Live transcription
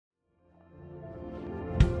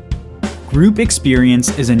Group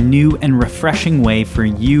experience is a new and refreshing way for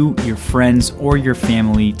you, your friends, or your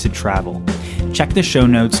family to travel. Check the show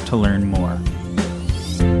notes to learn more.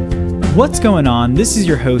 What's going on? This is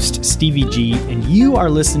your host, Stevie G, and you are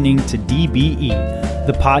listening to DBE,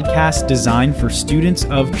 the podcast designed for students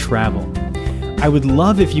of travel. I would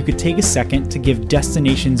love if you could take a second to give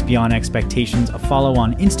Destinations Beyond Expectations a follow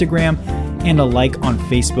on Instagram and a like on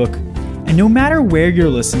Facebook. And no matter where you're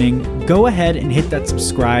listening, go ahead and hit that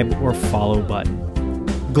subscribe or follow button.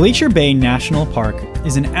 Glacier Bay National Park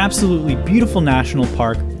is an absolutely beautiful national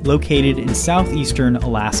park located in southeastern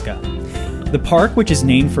Alaska. The park, which is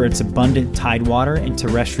named for its abundant tidewater and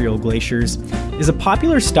terrestrial glaciers, is a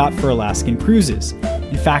popular stop for Alaskan cruises.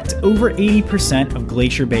 In fact, over 80% of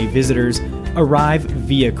Glacier Bay visitors arrive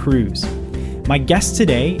via cruise. My guest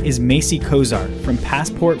today is Macy Kozart from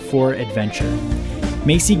Passport for Adventure.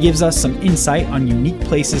 Macy gives us some insight on unique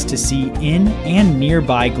places to see in and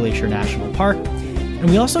nearby Glacier National Park, and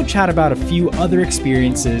we also chat about a few other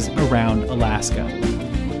experiences around Alaska.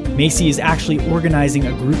 Macy is actually organizing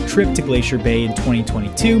a group trip to Glacier Bay in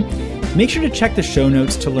 2022. Make sure to check the show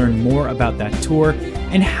notes to learn more about that tour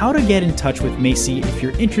and how to get in touch with Macy if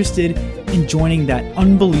you're interested in joining that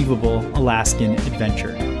unbelievable Alaskan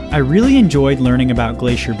adventure. I really enjoyed learning about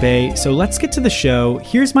Glacier Bay, so let's get to the show.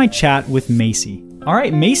 Here's my chat with Macy. All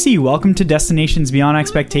right, Macy, welcome to Destinations Beyond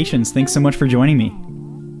Expectations. Thanks so much for joining me.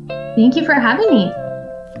 Thank you for having me.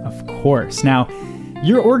 Of course. Now,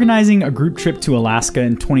 you're organizing a group trip to Alaska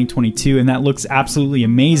in 2022, and that looks absolutely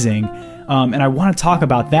amazing. And I want to talk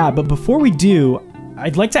about that. But before we do,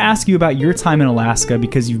 I'd like to ask you about your time in Alaska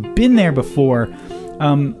because you've been there before.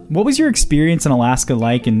 What was your experience in Alaska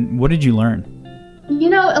like, and what did you learn? You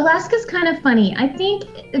know, Alaska's kind of funny. I think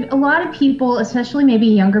a lot of people, especially maybe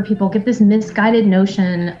younger people, get this misguided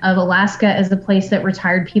notion of Alaska as the place that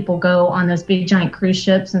retired people go on those big giant cruise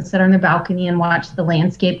ships and sit on their balcony and watch the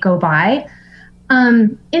landscape go by.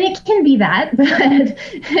 And it can be that, but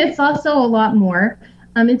it's also a lot more.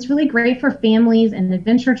 It's really great for families and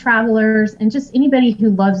adventure travelers and just anybody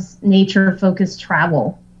who loves nature-focused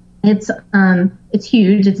travel. It's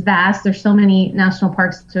huge. It's vast. There's so many national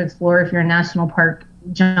parks to explore if you're a national park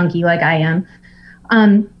junkie like I am.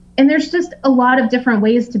 And there's just a lot of different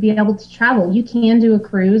ways to be able to travel. You can do a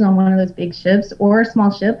cruise on one of those big ships or a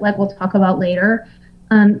small ship like we'll talk about later.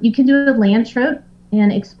 You can do a land trip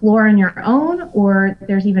and explore on your own, or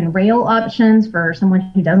there's even rail options for someone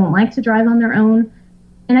who doesn't like to drive on their own.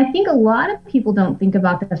 And I think a lot of people don't think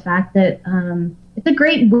about the fact that it's a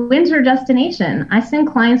great winter destination. I send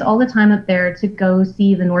clients all the time up there to go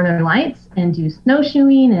see the Northern Lights and do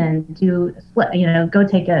snowshoeing and go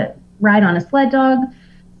take a ride on a sled dog.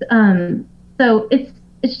 So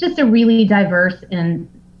it's just a really diverse and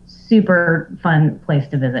super fun place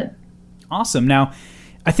to visit. Awesome. Now,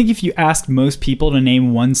 I think if you asked most people to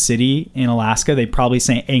name one city in Alaska, they'd probably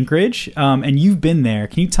say Anchorage. And you've been there.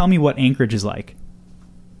 Can you tell me what Anchorage is like?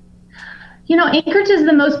 You know, Anchorage is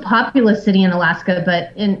the most populous city in Alaska,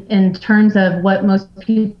 but in terms of what most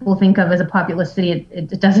people think of as a populous city,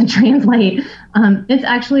 it doesn't translate. It's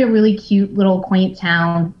actually a really cute little quaint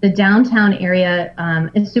town. The downtown area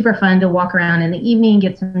is super fun to walk around in the evening,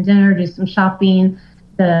 get some dinner, do some shopping.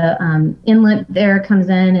 The inlet there comes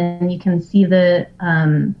in, and you can see the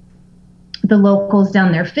locals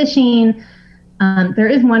down there fishing. There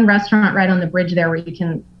is one restaurant right on the bridge there where you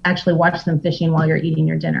can actually watch them fishing while you're eating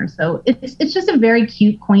your dinner. So it's just a very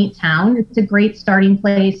cute, quaint town. It's a great starting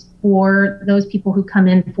place for those people who come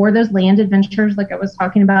in for those land adventures, like I was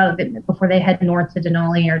talking about, before they head north to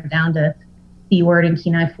Denali or down to Seward and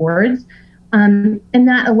Kenai Fords. And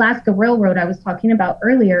that Alaska Railroad I was talking about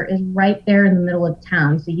earlier is right there in the middle of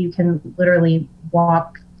town. So you can literally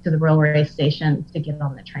walk to the railway station to get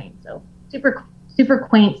on the train. So super, super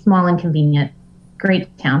quaint, small, and convenient.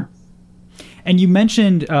 Great town. And you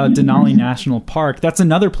mentioned Denali National Park. That's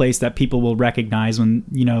another place that people will recognize when,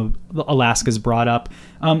 Alaska's brought up.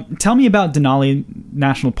 Tell me about Denali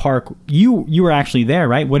National Park. You were actually there,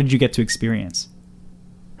 right? What did you get to experience?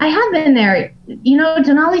 I have been there. You know,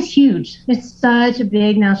 Denali's huge. It's such a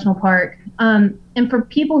big national park. And for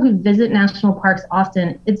people who visit national parks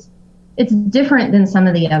often, it's different than some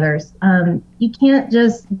of the others. You can't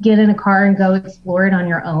just get in a car and go explore it on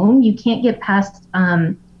your own. You can't get past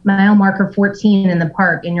mile marker 14 in the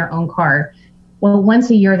park in your own car. Well, once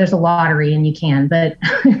a year there's a lottery and you can, but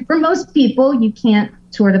for most people, you can't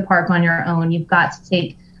tour the park on your own. You've got to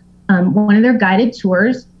take one of their guided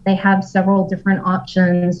tours. They have several different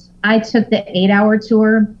options. I took the 8-hour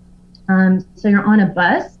tour. So you're on a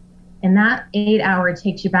bus, and that 8 hour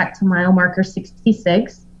takes you back to mile marker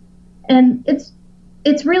 66. And it's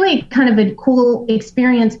It's really kind of a cool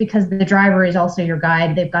experience because the driver is also your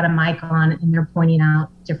guide. They've got a mic on and they're pointing out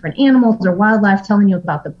different animals or wildlife, telling you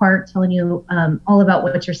about the park, telling you all about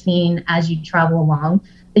what you're seeing as you travel along.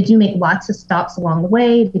 They do make lots of stops along the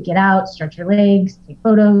way to get out, stretch your legs, take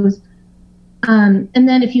photos. And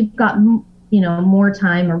then if you've got, more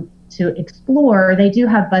time to explore, they do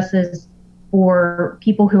have buses for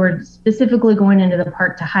people who are specifically going into the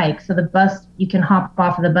park to hike. So the bus, you can hop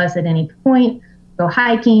off of the bus at any point, go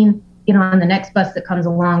hiking, get on the next bus that comes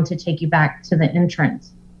along to take you back to the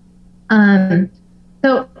entrance.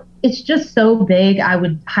 So it's just so big. I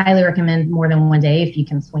would highly recommend more than one day if you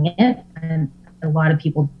can swing it. And a lot of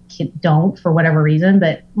people don't for whatever reason,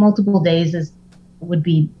 but multiple days would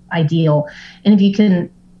be ideal. And if you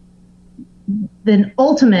can, the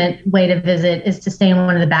ultimate way to visit is to stay in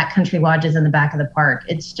one of the backcountry lodges in the back of the park.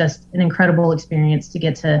 It's just an incredible experience to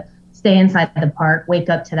get to stay inside the park, wake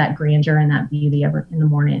up to that grandeur and that beauty in the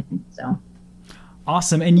morning. So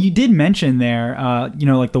awesome. And you did mention there,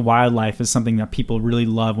 like the wildlife is something that people really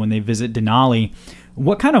love when they visit Denali.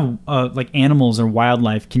 What kind of like animals or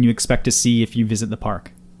wildlife can you expect to see if you visit the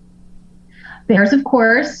park? Bears, of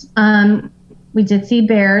course. We did see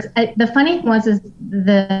bears. The funny thing is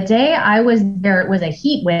the day I was there, it was a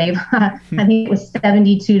heat wave. I think it was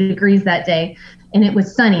 72 degrees that day. And it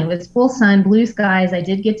was sunny. It was full sun, blue skies. I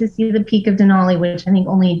did get to see the peak of Denali, which I think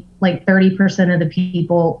only like 30% of the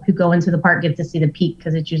people who go into the park get to see the peak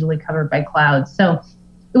because it's usually covered by clouds. So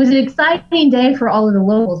it was an exciting day for all of the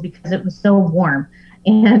locals because it was so warm.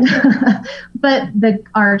 And but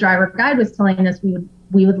our driver guide was telling us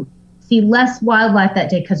we would see less wildlife that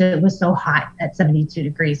day because it was so hot at 72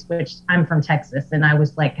 degrees, which I'm from Texas and I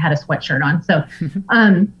was like had a sweatshirt on. So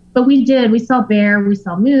but we saw bear, we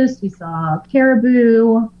saw moose, we saw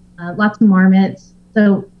caribou, lots of marmots,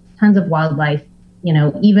 so tons of wildlife,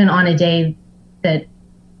 even on a day that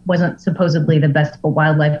wasn't supposedly the best for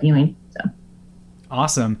wildlife viewing. So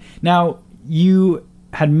awesome. Now, you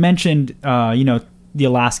had mentioned, the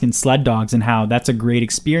Alaskan sled dogs and how that's a great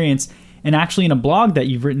experience. And actually in a blog that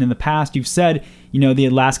you've written in the past, you've said, the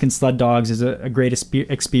Alaskan sled dogs is a great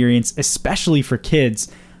experience, especially for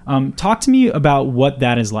kids. Talk to me about what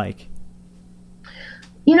that is like.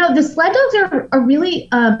 The sled dogs are really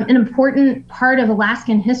an important part of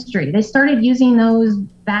Alaskan history. They started using those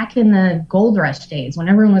back in the gold rush days when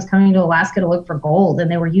everyone was coming to Alaska to look for gold, and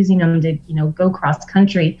they were using them to, go cross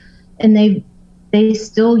country. And they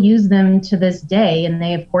still use them to this day. And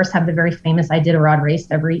they, of course, have the very famous Iditarod race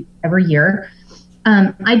every year.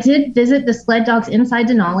 I did visit the sled dogs inside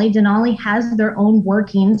Denali. Denali has their own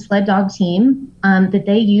working sled dog team that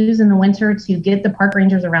they use in the winter to get the park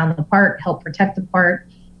rangers around the park, help protect the park.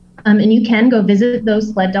 And you can go visit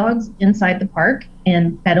those sled dogs inside the park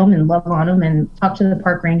and pet them and love on them and talk to the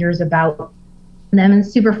park rangers about them. And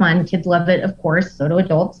it's super fun. Kids love it, of course, so do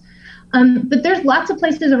adults. But there's lots of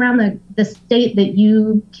places around the state that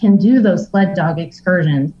you can do those sled dog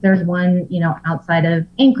excursions. There's one, outside of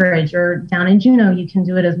Anchorage or down in Juneau, you can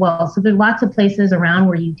do it as well. So there's lots of places around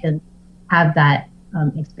where you can have that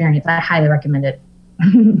experience. I highly recommend it.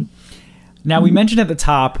 Now, we mentioned at the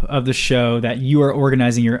top of the show that you are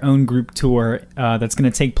organizing your own group tour that's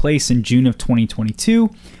going to take place in June of 2022,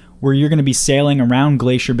 where you're going to be sailing around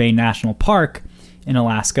Glacier Bay National Park in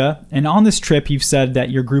Alaska. And on this trip, you've said that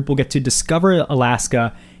your group will get to discover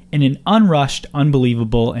Alaska in an unrushed,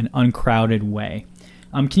 unbelievable, and uncrowded way.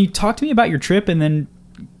 Can you talk to me about your trip and then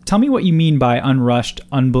tell me what you mean by unrushed,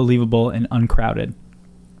 unbelievable, and uncrowded?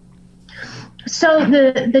 So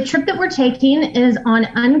the trip that we're taking is on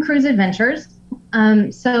uncruise adventures.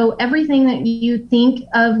 So everything that you think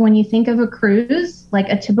of when you think of a cruise, like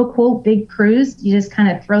a typical big cruise, you just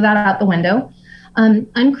kind of throw that out the window.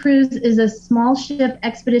 Uncruise is a small ship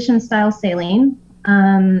expedition style sailing.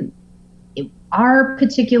 Our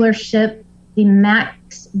particular ship, the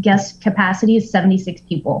max guest capacity is 76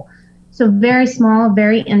 people. So very small,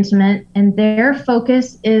 very intimate, and their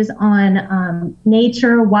focus is on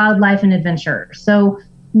nature, wildlife, and adventure. So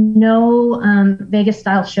no Vegas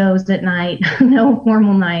style shows at night, no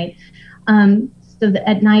formal night.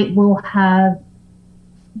 At night we'll have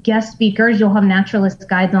guest speakers, you'll have naturalist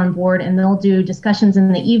guides on board, and they'll do discussions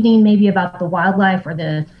in the evening, maybe about the wildlife or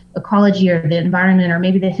the ecology or the environment, or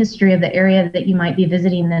maybe the history of the area that you might be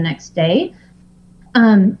visiting the next day.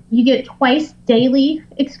 You get twice daily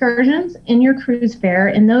excursions in your cruise fare,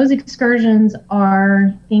 and those excursions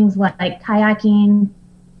are things like kayaking,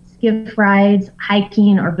 skiff rides,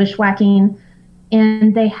 hiking, or bushwhacking,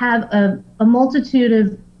 and they have a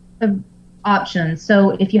multitude of options.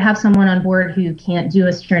 So if you have someone on board who can't do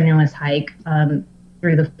a strenuous hike,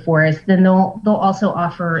 through the forest, then they'll also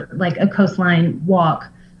offer like a coastline walk.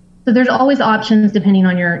 So there's always options depending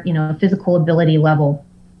on your, physical ability level.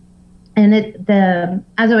 And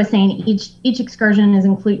as I was saying, each excursion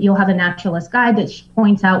you'll have a naturalist guide that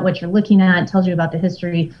points out what you're looking at, tells you about the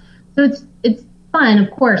history. So it's fun,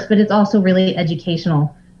 of course, but it's also really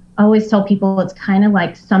educational. I always tell people it's kind of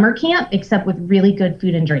like summer camp, except with really good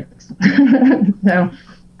food and drinks. So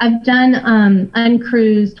I've done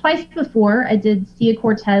uncruise twice before. I did Sea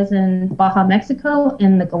Cortez in Baja, Mexico,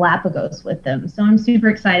 and the Galapagos with them. So I'm super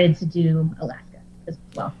excited to do Alaska as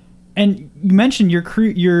well. And you mentioned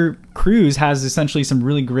your cruise has essentially some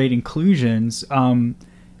really great inclusions. One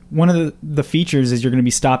of the features is you're going to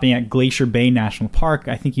be stopping at Glacier Bay National Park.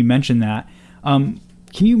 I think you mentioned that.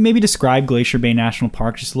 Can you maybe describe Glacier Bay National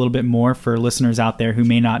Park just a little bit more for listeners out there who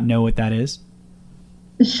may not know what that is?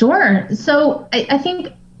 Sure. So I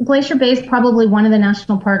think Glacier Bay is probably one of the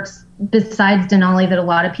national parks besides Denali that a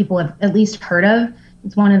lot of people have at least heard of.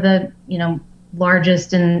 It's one of the,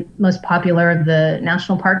 largest and most popular of the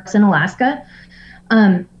national parks in Alaska.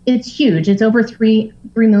 It's huge. It's over 3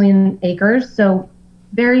 million acres. So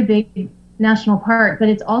very big national park, but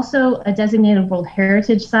it's also a designated World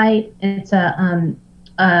Heritage Site. It's a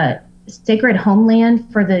sacred homeland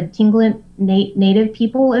for the Tlingit native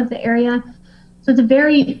people of the area. So it's a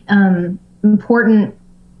very important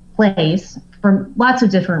place for lots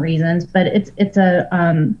of different reasons, but it's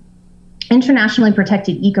a internationally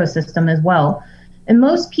protected ecosystem as well. And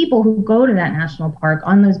most people who go to that national park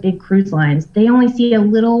on those big cruise lines, they only see a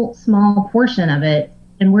little small portion of it.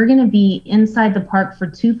 And we're going to be inside the park for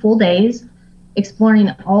 2 full days,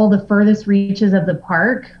 exploring all the furthest reaches of the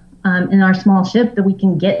park in our small ship that we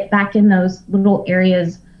can get back in those little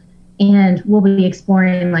areas. And we'll be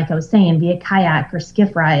exploring, like I was saying, via kayak or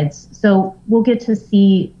skiff rides. So we'll get to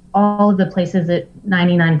see all of the places that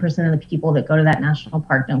 99% of the people that go to that national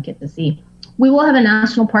park don't get to see. We will have a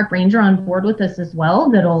national park ranger on board with us as well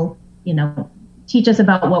that'll, teach us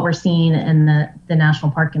about what we're seeing in the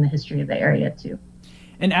national park and the history of the area too.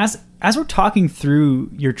 And as we're talking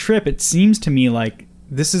through your trip, it seems to me like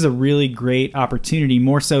this is a really great opportunity,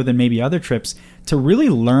 more so than maybe other trips, to really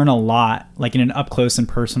learn a lot, like in an up close and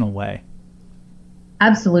personal way.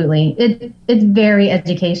 Absolutely. It's very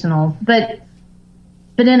educational, but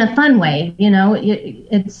in a fun way. There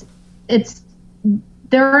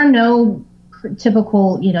are no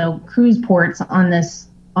typical, cruise ports on this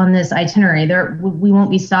itinerary. We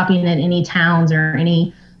won't be stopping at any towns or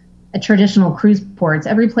any traditional cruise ports.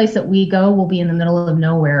 Every place that we go will be in the middle of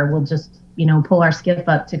nowhere. We'll just, pull our skiff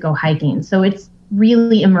up to go hiking. So it's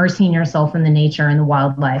really immersing yourself in the nature and the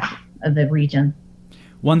wildlife of the region.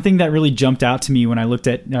 One thing that really jumped out to me when I looked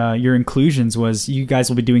at your inclusions was you guys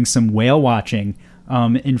will be doing some whale watching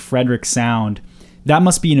in Frederick Sound. That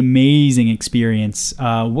must be an amazing experience.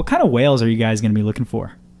 What kind of whales are you guys going to be looking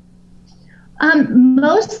for?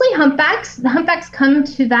 Mostly humpbacks. The humpbacks come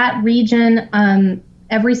to that region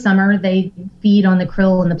every summer. They feed on the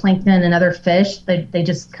krill and the plankton and other fish. They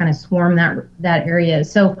just kind of swarm that area.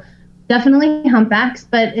 So definitely humpbacks,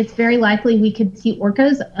 but it's very likely we could see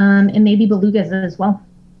orcas and maybe belugas as well.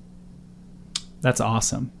 That's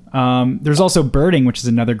awesome. There's also birding, which is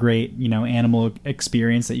another great, animal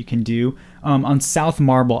experience that you can do on South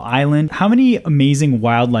Marble Island. How many amazing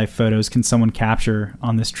wildlife photos can someone capture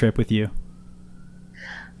on this trip with you?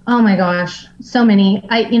 Oh my gosh, so many.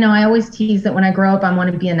 I always tease that when I grow up, I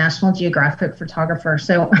want to be a National Geographic photographer.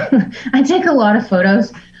 So I take a lot of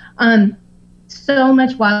photos. So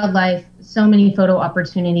much wildlife, so many photo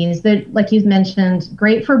opportunities that, like you mentioned,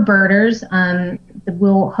 great for birders.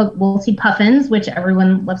 We'll see puffins, which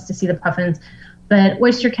everyone loves to see the puffins, but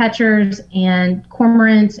oyster catchers and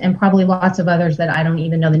cormorants and probably lots of others that I don't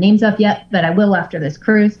even know the names of yet, but I will after this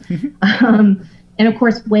cruise. And of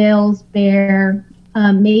course, whales, bear,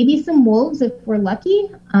 maybe some wolves if we're lucky.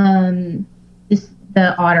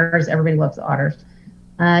 The otters, everybody loves the otters.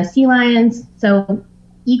 Sea lions, so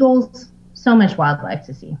eagles, so much wildlife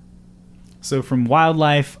to see. So from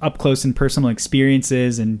wildlife, up close and personal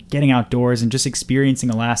experiences, and getting outdoors and just experiencing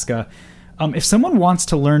Alaska, if someone wants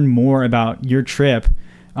to learn more about your trip,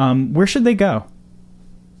 where should they go?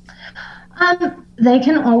 They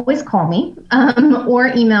can always call me or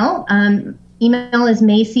email. Email is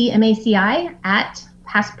Macy, M-A-C-I, at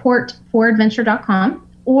passportforadventure.com.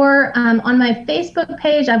 Or on my Facebook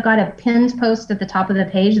page, I've got a pinned post at the top of the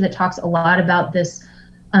page that talks a lot about this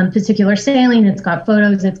particular sailing. It's got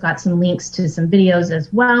photos. It's got some links to some videos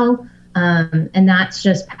as well. And that's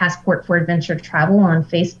just Passport for Adventure Travel on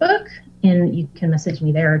Facebook. And you can message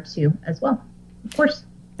me there too as well, of course.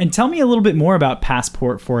 And tell me a little bit more about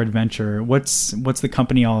Passport for Adventure. What's the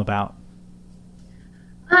company all about?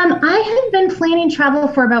 I have been planning travel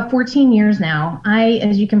for about 14 years now.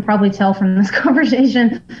 As you can probably tell from this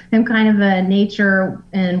conversation, am kind of a nature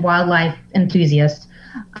and wildlife enthusiast.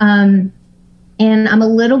 And I'm a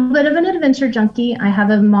little bit of an adventure junkie. I have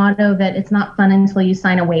a motto that it's not fun until you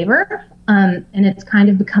sign a waiver. And it's kind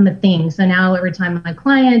of become a thing. So now every time my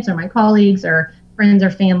clients or my colleagues or friends or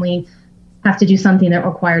family have to do something that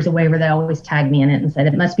requires a waiver, they always tag me in it and said,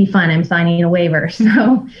 it must be fun. I'm signing a waiver.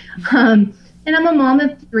 So, and I'm a mom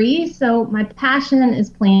of 3, so my passion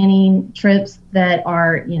is planning trips that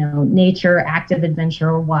are, nature, active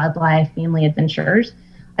adventure, wildlife, family adventures.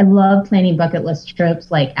 I love planning bucket list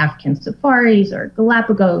trips like African safaris or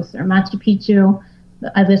Galapagos or Machu Picchu.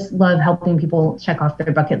 I just love helping people check off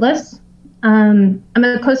their bucket lists. I'm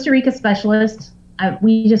a Costa Rica specialist.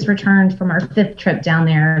 We just returned from our 5th trip down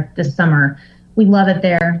there this summer. We love it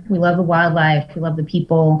there. We love the wildlife. We love the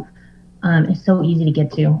people. It's so easy to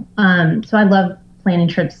get to. So I love planning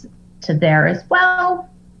trips to there as well.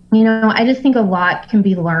 I just think a lot can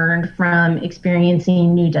be learned from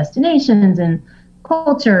experiencing new destinations and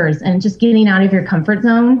cultures and just getting out of your comfort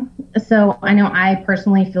zone. So I know I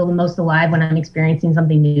personally feel the most alive when I'm experiencing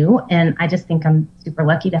something new. And I just think I'm super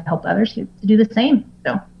lucky to help others to do the same.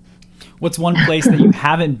 So, what's one place that you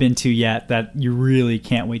haven't been to yet that you really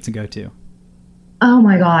can't wait to go to? Oh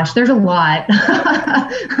my gosh, there's a lot.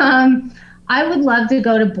 I would love to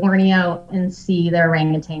go to Borneo and see the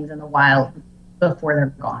orangutans in the wild before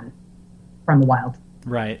they're gone from the wild.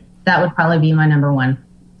 Right. That would probably be my number one.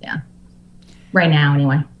 Yeah. Right now,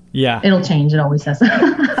 anyway. Yeah. It'll change. It always does.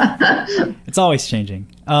 It's always changing.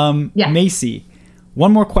 Yeah. Macy,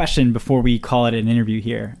 one more question before we call it an interview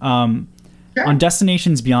here. Sure. On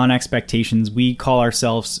Destinations Beyond Expectations, we call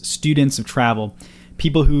ourselves students of travel,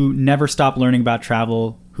 people who never stop learning about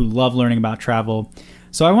travel, who love learning about travel.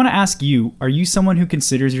 So I want to ask you, are you someone who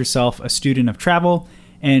considers yourself a student of travel?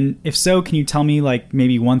 And if so, can you tell me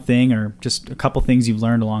maybe one thing or just a couple things you've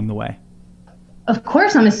learned along the way? Of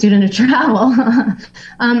course, I'm a student of travel.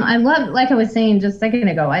 I love, like I was saying just a second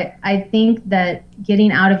ago, I think that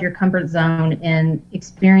getting out of your comfort zone and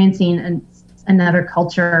experiencing another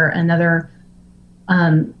culture, another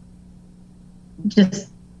just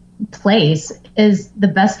place is the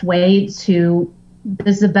best way to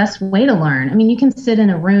learn. I mean, you can sit in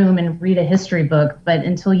a room and read a history book, but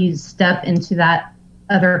until you step into that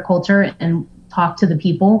other culture and talk to the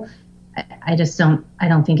people, I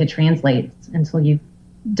don't think it translates until you've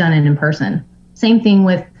done it in person. Same thing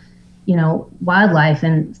with, wildlife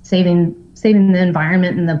and saving the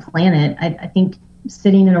environment and the planet. I think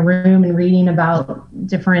sitting in a room and reading about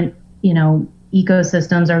different,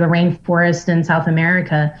 ecosystems or the rainforest in South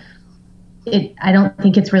America, I don't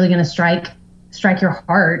think it's really going to strike your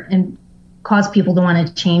heart and cause people to want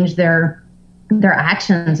to change their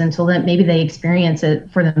actions until then maybe they experience it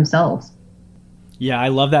for themselves. Yeah, I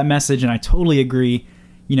love that message, and I totally agree.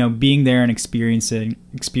 Being there and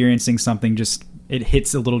experiencing something, just it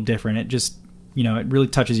hits a little different. It just, it really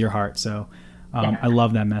touches your heart. So Yeah. I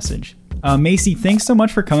love that message. Macy, thanks so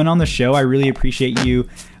much for coming on the show. I really appreciate you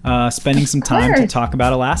spending some time to talk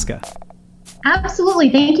about Alaska. Absolutely.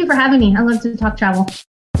 Thank you for having me. I love to talk travel.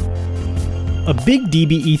 A big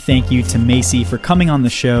DBE thank you to Macy for coming on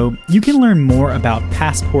the show. You can learn more about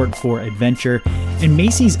Passport for Adventure and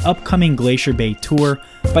Macy's upcoming Glacier Bay tour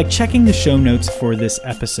by checking the show notes for this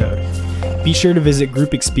episode. Be sure to visit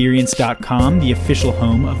groupexperience.com, the official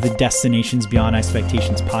home of the Destinations Beyond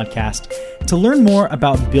Expectations podcast, to learn more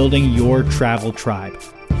about building your travel tribe.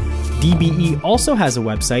 DBE also has a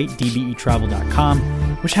website, dbetravel.com,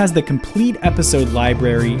 which has the complete episode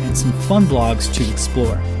library and some fun blogs to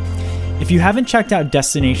explore. If you haven't checked out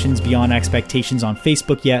Destinations Beyond Expectations on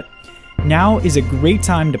Facebook yet, now is a great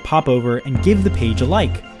time to pop over and give the page a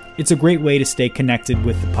like. It's a great way to stay connected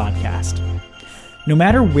with the podcast. No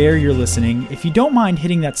matter where you're listening, if you don't mind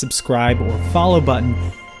hitting that subscribe or follow button,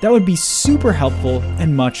 that would be super helpful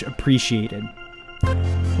and much appreciated.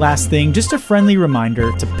 Last thing, just a friendly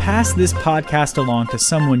reminder to pass this podcast along to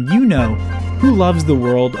someone you know who loves the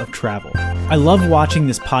world of travel. I love watching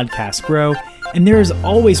this podcast grow, and there is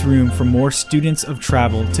always room for more students of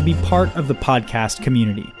travel to be part of the podcast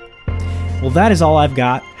community. Well, that is all I've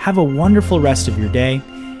got. Have a wonderful rest of your day,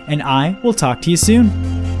 and I will talk to you soon.